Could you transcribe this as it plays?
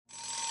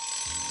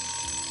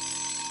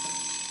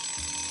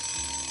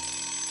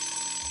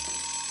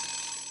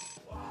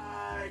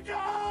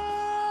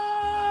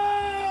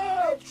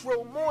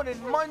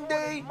morning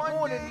Monday,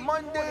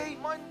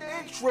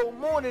 intro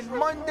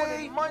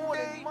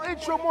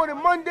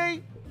morning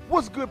Monday.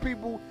 What's good,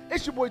 people?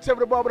 It's your boy Tevin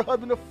the Barber, the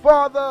husband, the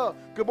father.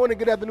 Good morning,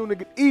 good afternoon, and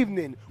good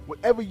evening,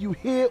 wherever you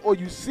hear or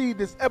you see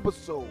this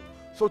episode.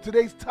 So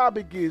today's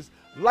topic is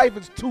life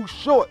is too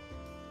short.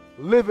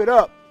 Live it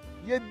up.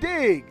 You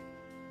dig?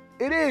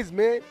 It is,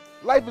 man.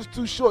 Life is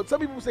too short.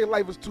 Some people say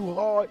life is too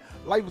hard,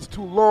 life is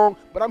too long,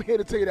 but I'm here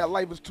to tell you that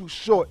life is too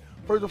short.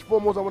 First and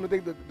foremost, I want to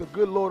thank the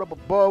good Lord up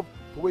above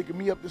for waking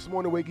me up this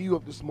morning, waking you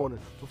up this morning.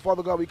 So,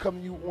 Father God, we come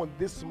to you on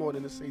this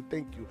morning to say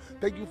thank you.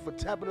 Thank you for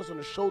tapping us on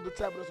the shoulder,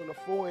 tapping us on the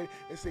forehead,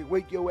 and say,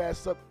 wake your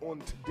ass up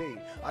on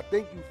today. I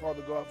thank you,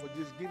 Father God, for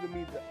just giving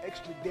me the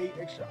extra day,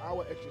 extra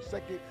hour, extra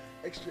second,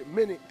 extra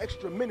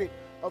minute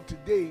of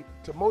today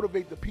to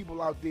motivate the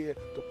people out there,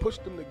 to push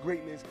them to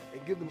greatness,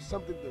 and give them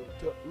something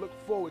to look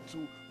forward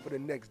to for the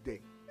next day.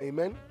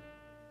 Amen?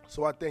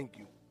 So I thank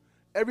you.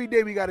 Every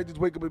day we got to just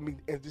wake up and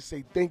just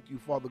say thank you,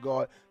 Father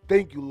God.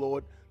 Thank you,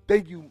 Lord.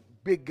 Thank you,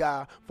 big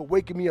guy, for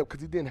waking me up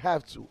because he didn't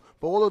have to.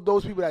 For all of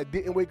those people that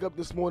didn't wake up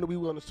this morning, we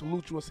want to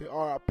salute you and say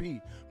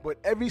RIP. But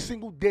every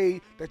single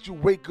day that you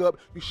wake up,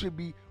 you should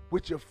be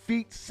with your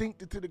feet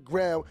synced into the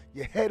ground,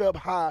 your head up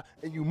high,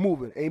 and you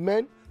moving.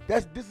 Amen?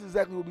 This is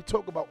exactly what we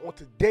talk about on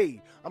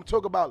today. I'm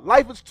talking about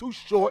life is too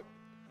short,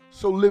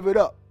 so live it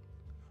up.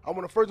 I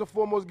want to first and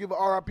foremost give an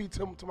RIP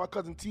to my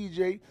cousin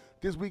TJ.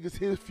 This week is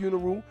his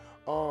funeral.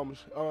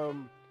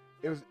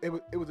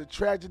 It was a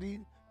tragedy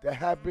that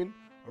happened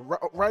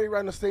right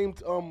around the same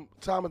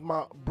time as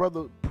my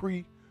brother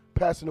Pre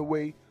passing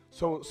away.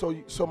 So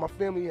my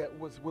family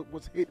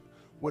was hit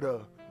with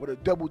a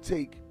double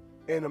take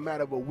in a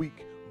matter of a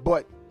week.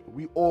 But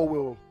we all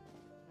will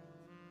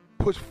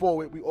push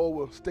forward. We all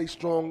will stay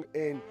strong,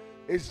 and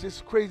it's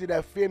just crazy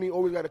that family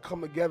always got to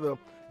come together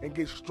and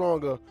get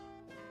stronger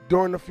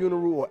during the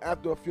funeral or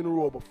after a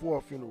funeral or before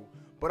a funeral.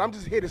 But I'm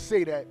just here to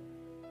say that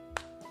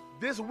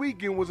this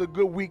weekend was a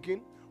good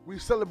weekend. We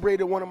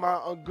celebrated one of my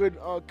good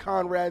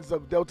comrades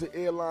of Delta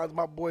Airlines,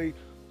 my boy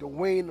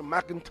Dwayne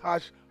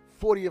McIntosh,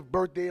 40th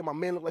birthday, and my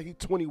man looked like he's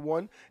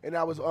 21. And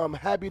I was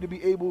happy to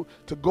be able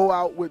to go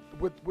out with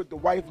the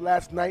wife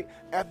last night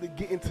after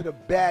getting to the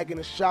bag in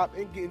the shop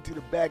and getting to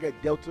the bag at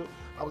Delta.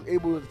 I was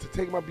able to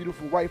take my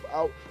beautiful wife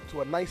out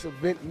to a nice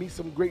event, meet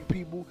some great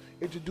people,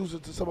 introduce her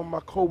to some of my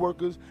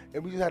coworkers,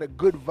 and we just had a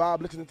good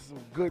vibe, listening to some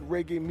good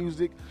reggae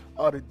music.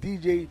 The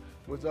DJ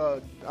was, I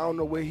don't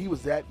know where he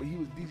was at, but he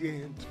was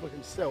DJing for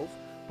himself.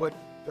 But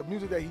the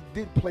music that he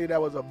did play, that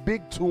was a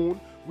big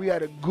tune. We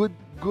had a good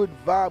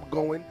vibe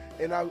going,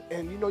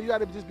 and you know, you got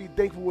to just be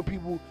thankful when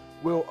people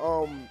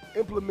will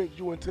implement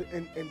you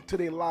into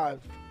their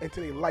lives, into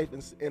their life,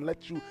 and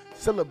let you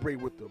celebrate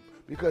with them,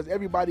 because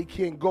everybody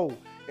can't go.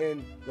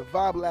 And the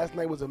vibe last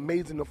night was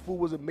amazing. The food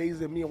was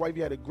amazing. Me and wifey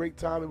had a great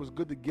time. It was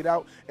good to get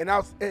out. And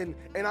I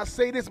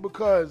say this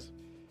because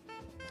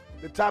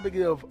the topic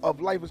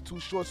of life is too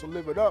short, so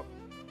live it up.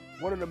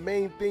 One of the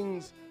main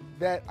things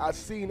that I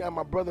seen at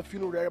my brother's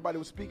funeral that everybody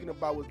was speaking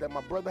about was that my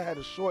brother had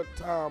a short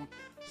time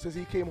since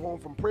he came home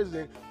from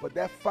prison, but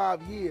that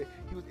 5 years,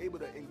 he was able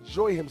to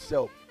enjoy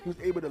himself. He was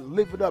able to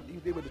live it up. He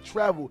was able to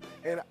travel.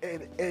 And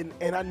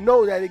I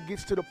know that it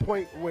gets to the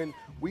point when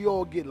we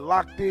all get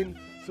locked in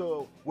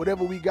to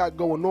whatever we got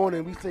going on,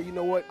 and we say, you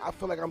know what, I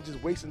feel like I'm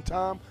just wasting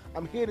time.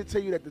 I'm here to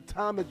tell you that the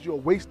time that you're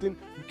wasting,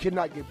 you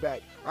cannot get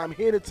back. I'm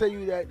here to tell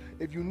you that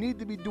if you need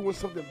to be doing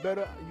something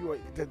better,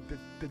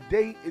 the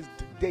day is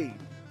today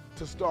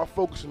to start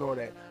focusing on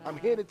that. I'm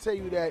here to tell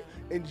you that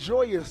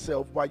enjoy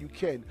yourself while you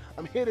can.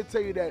 I'm here to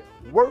tell you that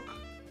work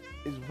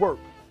is work,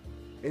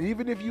 and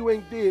even if you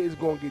ain't there, it's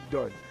gonna get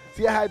done.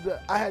 See, I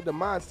had the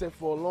mindset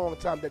for a long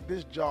time that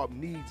this job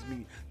needs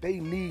me. They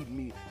need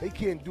me. They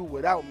can't do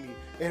without me.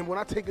 And when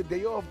I take a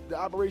day off, the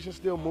operation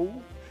still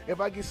move.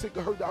 If I get sick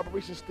or hurt, the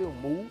operation still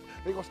move.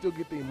 They're going to still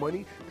get their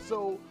money.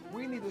 So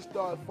we need to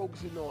start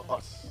focusing on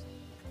us.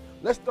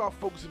 Let's start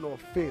focusing on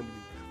family.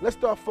 Let's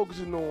start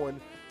focusing on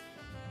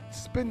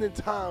spending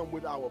time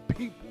with our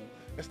people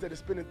instead of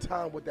spending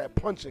time with that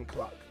punching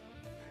clock.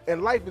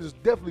 And life is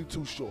definitely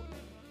too short.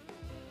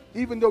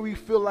 Even though we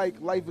feel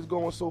like life is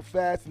going so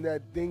fast and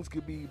that things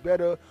could be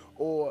better,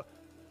 or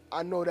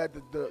I know that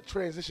the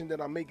transition that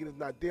I'm making is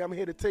not there, I'm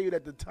here to tell you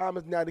that the time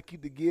is now to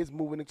keep the gears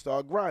moving and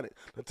start grinding.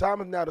 The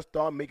time is now to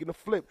start making a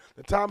flip.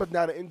 The time is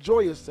now to enjoy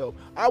yourself.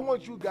 I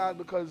want you guys,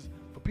 because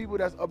for people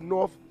that's up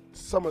north,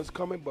 summer is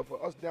coming, but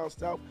for us down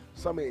south,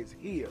 summer is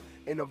here.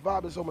 And the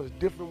vibe is so much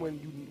different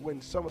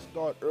when summer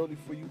starts early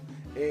for you.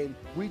 And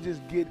we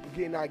just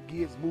getting our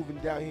gears moving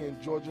down here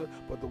in Georgia.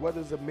 But the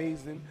weather's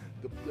amazing.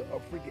 The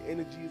freaking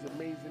energy is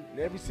amazing. And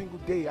every single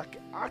day,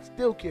 I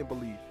still can't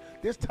believe.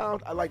 This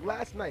time, like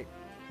last night,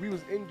 we were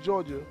in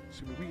Georgia.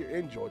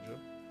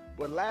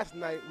 But last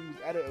night, we was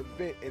at an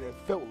event, and it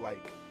felt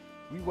like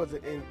we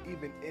wasn't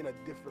even in a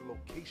different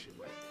location.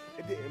 Right?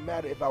 It didn't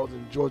matter if I was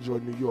in Georgia or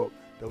New York.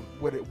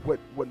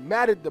 What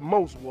mattered the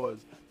most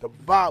was the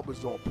vibe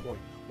was on point.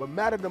 What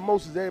mattered the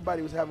most is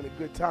everybody was having a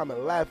good time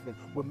and laughing.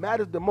 What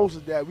mattered the most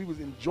is that we was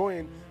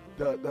enjoying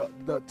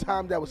the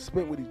time that was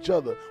spent with each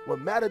other. What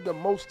mattered the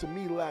most to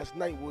me last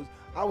night was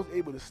I was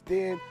able to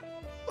stand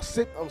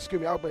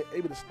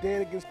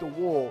against the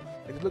wall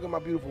and just look at my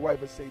beautiful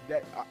wife and say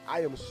that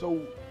I am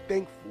so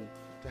thankful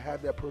to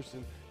have that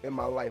person in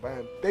my life. I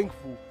am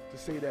thankful to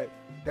say that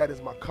that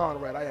is my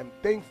comrade. I am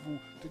thankful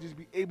to just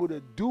be able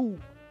to do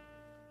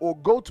or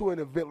go to an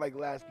event like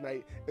last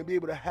night and be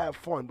able to have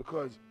fun,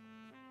 because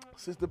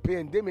since the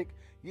pandemic,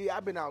 yeah,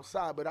 I've been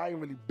outside, but I ain't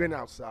really been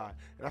outside.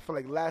 And I feel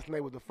like last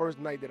night was the first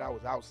night that I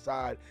was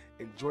outside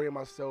enjoying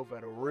myself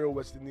at a real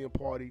West Indian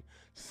party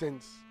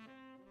since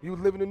you was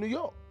living in New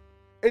York.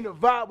 And the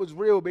vibe was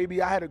real,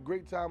 baby. I had a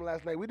great time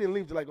last night. We didn't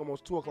leave till like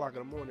almost 2 o'clock in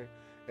the morning,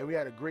 and we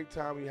had a great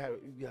time. We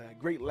had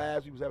great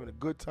laughs. We was having a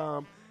good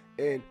time.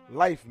 And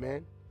life,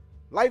 man.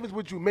 Life is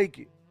what you make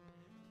it.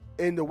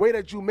 And the way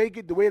that you make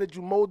it, the way that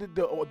you mold it,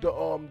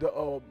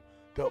 the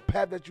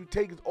path that you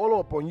take is all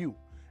up on you.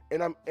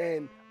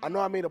 And I know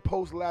I made a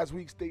post last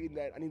week stating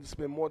that I need to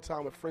spend more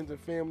time with friends and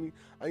family.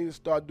 I need to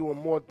start doing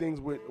more things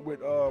with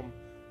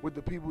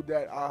the people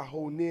that I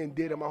hold near and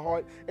dear to my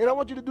heart. And I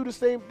want you to do the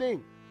same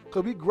thing,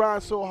 because we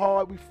grind so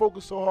hard, we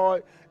focus so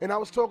hard. And I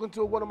was talking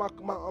to one of my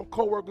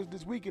co-workers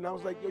this weekend. I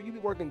was like, yo, you be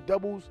working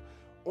doubles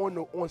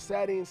on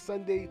Saturday and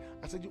Sunday.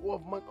 I said, you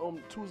off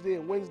Tuesday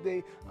and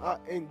Wednesday,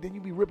 and then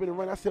you be ripping and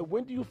running. I said,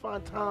 when do you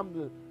find time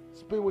to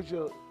spend with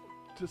your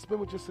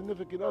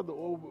significant other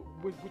or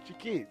with your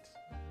kids?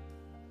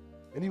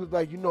 And he was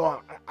like,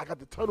 I got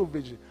the tunnel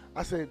vision.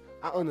 I said,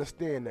 I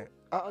understand that.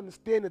 I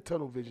understand the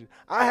tunnel vision.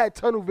 I had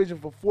tunnel vision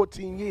for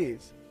 14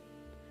 years.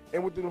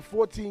 And within the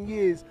 14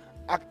 years,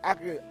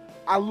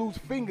 I lose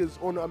fingers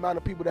on the amount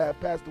of people that have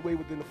passed away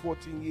within the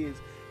 14 years.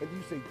 And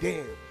you say,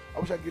 damn,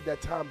 I wish I could get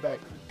that time back.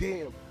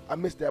 Damn, I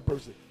missed that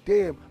person.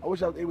 Damn, I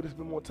wish I was able to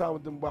spend more time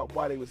with them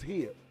while they was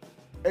here.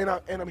 And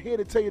I'm here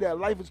to tell you that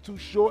life is too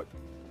short.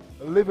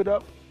 Live it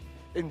up.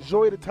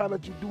 Enjoy the time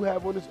that you do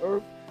have on this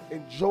earth.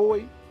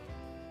 Enjoy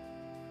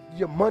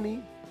your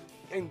money.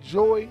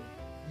 Enjoy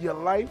your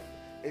life.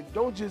 And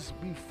don't just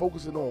be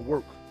focusing on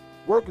work.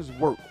 Work is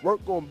work.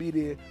 Work gonna be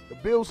there. The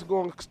bills are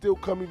gonna still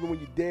come even when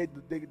you're dead.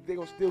 They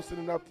gonna still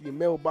send it out to your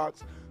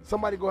mailbox.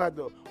 Somebody gonna have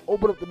to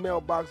open up the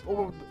mailbox,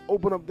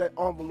 open up that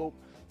envelope,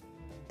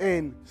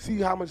 and see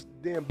how much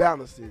damn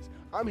balance is.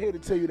 I'm here to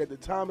tell you that the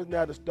time is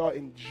now to start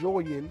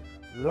enjoying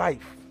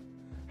life.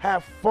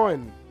 Have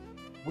fun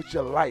with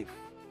your life.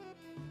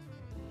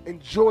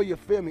 Enjoy your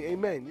family.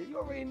 Amen. You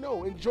already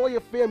know. Enjoy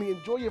your family.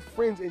 Enjoy your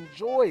friends.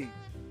 Enjoy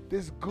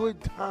this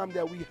good time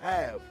that we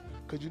have.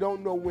 Because you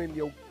don't know when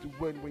your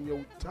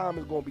time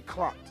is going to be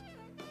clocked.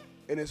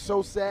 And it's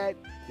so sad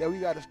that we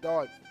got to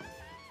start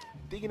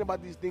thinking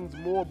about these things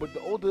more. But the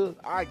older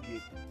I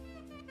get,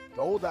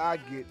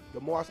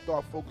 the more I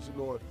start focusing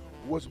on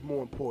what's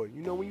more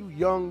important. When you're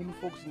young, you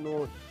focusing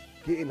on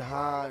getting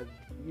high,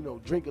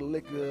 drinking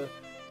liquor,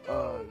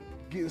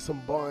 getting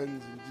some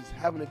buns, and just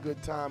having a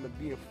good time and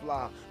being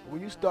fly. But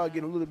when you start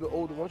getting a little bit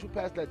older, once you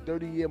pass that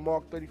 30-year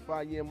mark,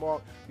 35-year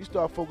mark, you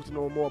start focusing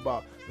on more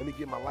about, let me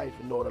get my life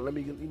in order. Let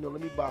me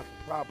buy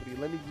some property.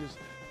 Let me just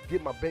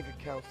get my bank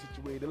account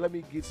situated. Let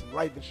me get some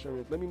life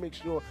insurance. Let me make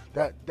sure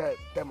that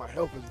my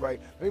health is right.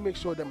 Let me make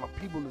sure that my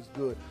people is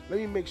good. Let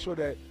me make sure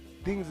that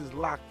things is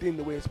locked in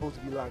the way it's supposed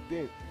to be locked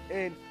in.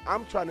 And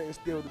I'm trying to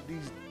instill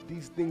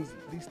these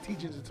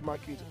teachings into my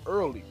kids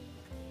early.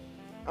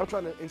 I'm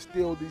trying to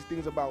instill these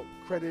things about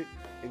credit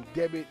and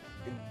debit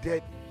and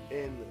debt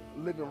and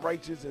living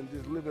righteous and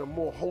just living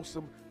more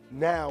wholesome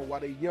now while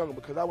they're young,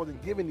 because I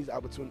wasn't given these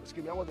opportunities.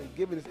 I wasn't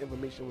given this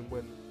information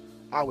when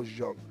I was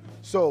young.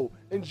 So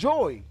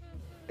enjoy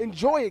it,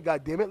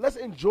 goddammit. Let's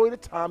enjoy the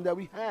time that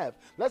we have.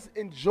 Let's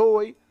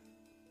enjoy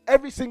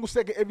every single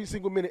second, every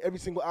single minute, every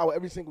single hour,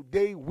 every single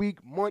day,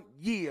 week, month,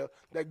 year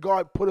that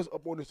God put us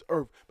up on this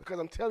earth. Because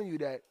I'm telling you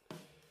that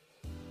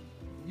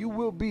you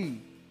will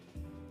be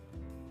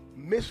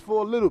missed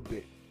for a little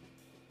bit,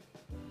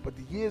 but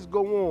the years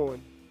go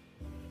on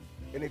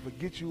and they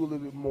forget you a little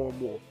bit more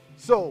and more.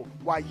 So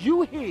while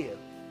you here,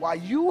 while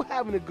you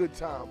having a good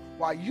time,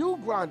 while you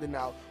grinding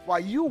out,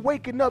 while you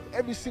waking up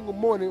every single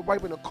morning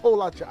wiping the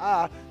coal out your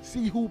eye,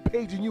 see who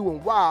paging you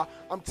and why,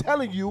 I'm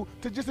telling you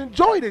to just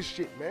enjoy this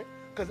shit, man.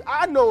 Because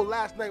I know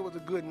last night was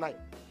a good night.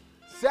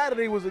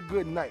 Saturday was a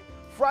good night.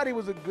 Friday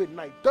was a good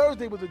night.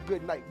 Thursday was a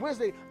good night.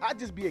 Wednesday, I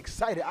just be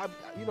excited. I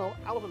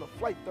was on a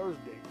flight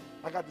Thursday.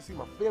 I got to see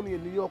my family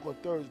in New York on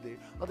Thursday.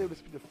 I was able to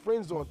speak to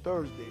friends on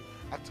Thursday.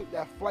 I took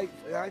that flight,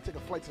 and I didn't take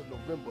a flight since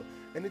November.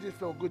 And it just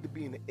felt good to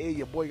be in the air.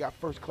 Your boy got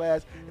first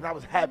class, and I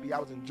was happy. I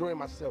was enjoying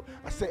myself.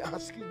 I said,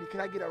 excuse me,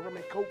 can I get a rum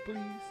and coke, please?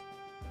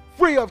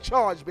 Free of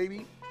charge,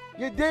 baby.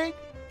 You dig?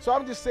 So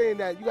I'm just saying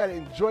that you got to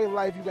enjoy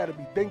life. You got to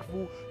be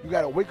thankful. You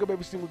got to wake up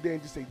every single day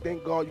and just say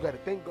thank God. You got to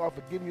thank God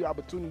for giving you the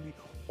opportunity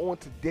on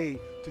today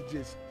to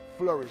just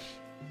flourish,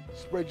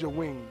 spread your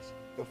wings,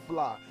 and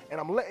fly. And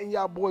I'm letting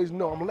y'all boys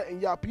know, I'm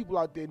letting y'all people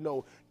out there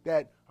know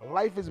that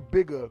life is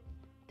bigger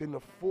than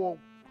the four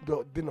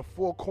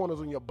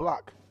corners on your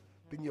block,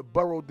 than your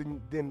borough,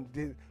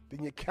 than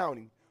your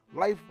county.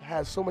 Life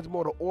has so much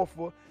more to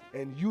offer,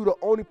 and you the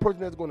only person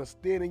that's going to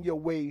stand in your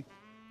way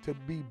to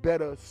be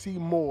better, see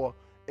more,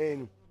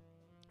 and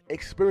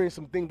experience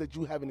some things that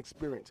you haven't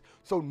experienced.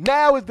 So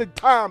now is the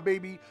time,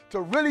 baby,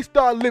 to really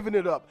start living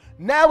it up.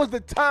 Now is the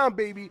time,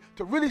 baby,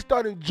 to really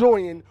start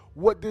enjoying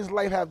what this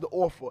life has to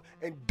offer.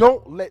 And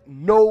don't let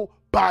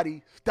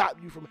nobody stop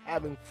you from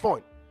having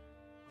fun.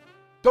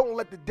 Don't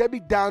let the Debbie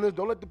Downers,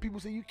 don't let the people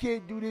say you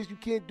can't do this, you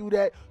can't do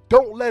that.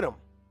 Don't let them.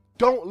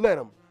 Don't let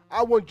them.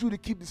 I want you to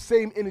keep the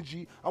same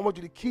energy. I want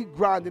you to keep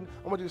grinding.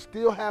 I want you to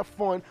still have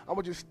fun. I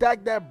want you to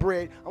stack that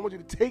bread. I want you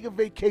to take a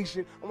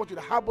vacation. I want you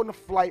to hop on the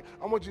flight.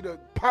 I want you to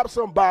pop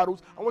some bottles.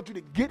 I want you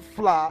to get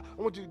fly.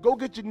 I want you to go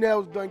get your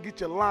nails done,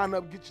 get your line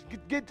up, just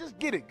get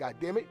it,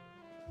 goddammit.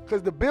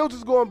 Because the bills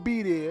is going to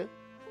be there.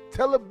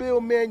 Tell the bill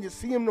man you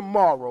see him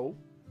tomorrow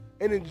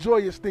and enjoy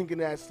your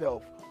stinking ass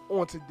self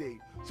on today.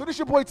 So this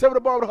your boy Tevin the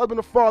Barber, the husband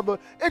and father.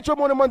 Intro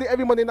Morning Monday,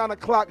 every Monday, 9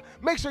 o'clock.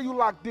 Make sure you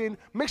locked in.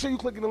 Make sure you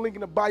clicking the link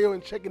in the bio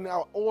and checking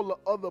out all the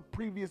other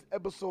previous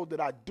episodes that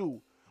I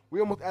do. We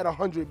almost at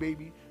 100,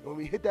 baby. And when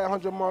we hit that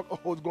 100 mark,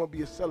 oh, it's going to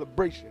be a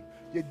celebration.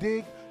 You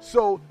dig?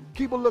 So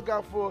keep a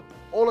lookout for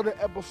all of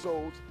the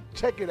episodes.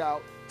 Check it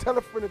out. Tell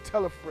a friend to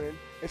tell a friend.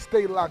 And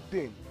stay locked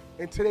in.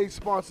 And today's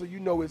sponsor, you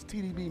know, is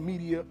TDB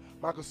Media,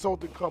 my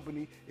consulting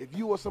company. If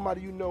you or somebody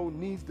you know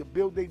needs to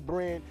build their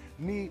brand,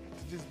 need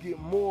to just get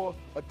more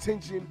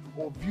attention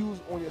or views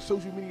on your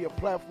social media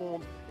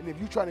platforms, and if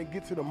you're trying to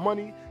get to the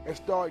money and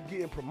start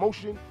getting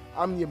promotion,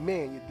 I'm your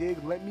man, you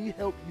dig? Let me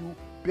help you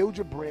build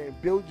your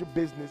brand, build your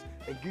business,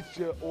 and get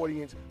your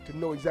audience to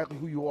know exactly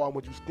who you are and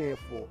what you stand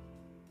for.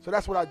 So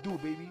that's what I do,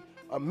 baby.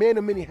 A man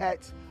of many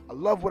hats. I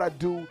love what I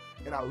do,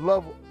 and I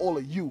love all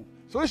of you.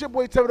 So it's your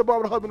boy Tevin the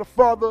Barber, the husband and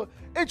father.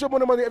 Intro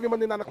Morning Monday, every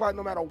Monday, 9 o'clock,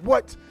 no matter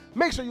what.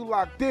 Make sure you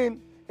locked in.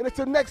 And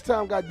until next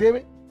time,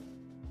 goddammit,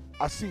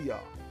 I see y'all.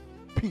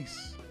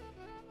 Peace.